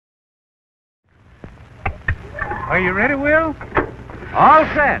Are you ready, Will? All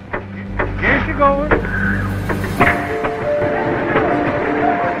set. Here she goes.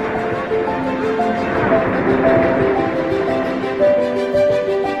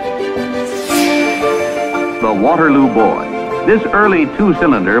 The Waterloo Boy. This early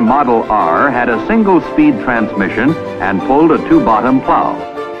two-cylinder Model R had a single-speed transmission and pulled a two-bottom plow.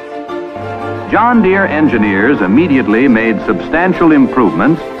 John Deere engineers immediately made substantial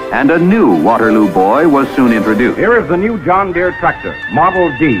improvements, and a new Waterloo Boy was soon introduced. Here is the new John Deere tractor, Model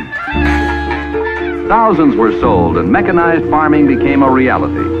D. Thousands were sold, and mechanized farming became a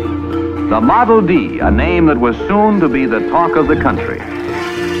reality. The Model D, a name that was soon to be the talk of the country.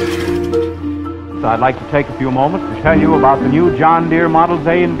 So I'd like to take a few moments to tell you about the new John Deere Models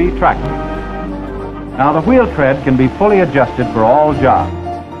A and B tractor. Now, the wheel tread can be fully adjusted for all jobs.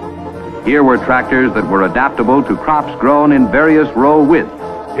 Here were tractors that were adaptable to crops grown in various row widths.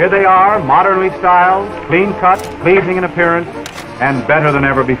 Here they are, modernly styled, clean cut, pleasing in appearance, and better than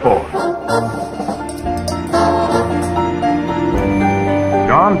ever before.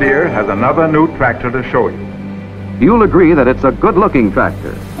 John Deere has another new tractor to show you. You'll agree that it's a good-looking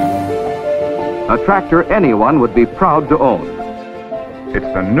tractor. A tractor anyone would be proud to own.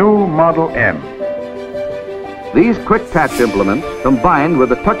 It's the new Model M. These quick-touch implements, combined with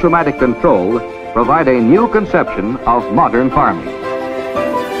the touch-o-matic control, provide a new conception of modern farming.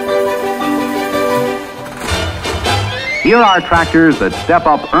 Here are tractors that step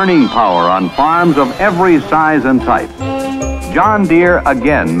up earning power on farms of every size and type. John Deere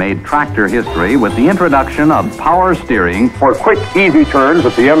again made tractor history with the introduction of power steering for quick, easy turns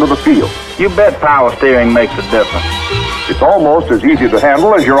at the end of the field. You bet power steering makes a difference. It's almost as easy to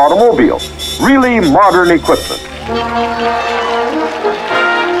handle as your automobile. Really modern equipment.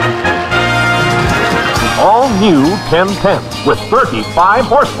 All new 1010 with 35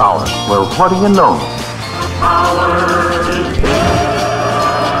 horsepower. Well, what do you know? Power is good.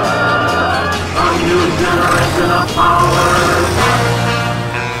 A new generation of power.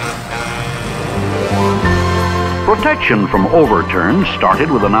 Protection from overturns started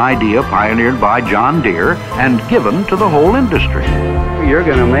with an idea pioneered by John Deere and given to the whole industry. You're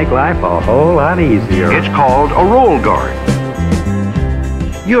going to make life a whole lot easier. It's called a roll guard.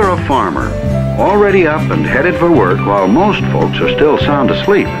 You're a farmer, already up and headed for work while most folks are still sound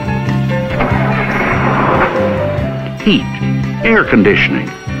asleep. Heat, air conditioning,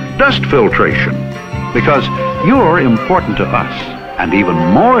 dust filtration, because you're important to us and even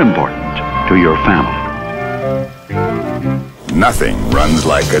more important to your family. Nothing runs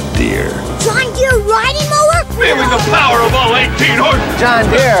like a Deere. John Deere riding mower? Feeling the power of all 18 horses. John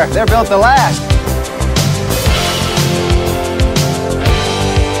Deere, they're built to last.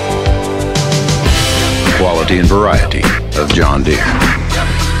 Quality and variety of John Deere.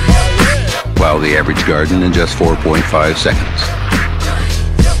 Plow the average garden in just 4.5 seconds.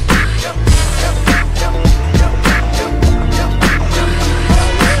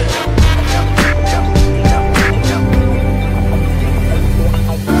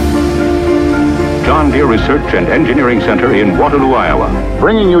 John Deere Research and Engineering Center in Waterloo, Iowa.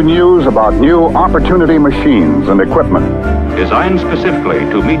 Bringing you news about new opportunity machines and equipment. Designed specifically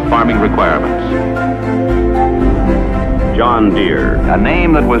to meet farming requirements. John Deere, a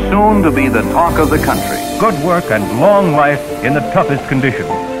name that was soon to be the talk of the country. Good work and long life in the toughest conditions.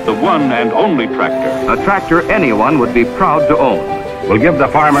 The one and only tractor. A tractor anyone would be proud to own. Will give the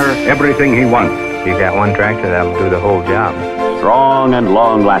farmer everything he wants. You got one tractor that'll do the whole job. Strong and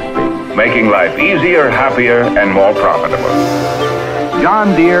long-lasting. Making life easier, happier, and more profitable.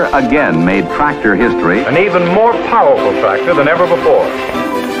 John Deere again made tractor history. An even more powerful tractor than ever before.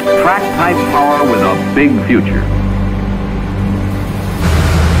 Track-type power with a big future.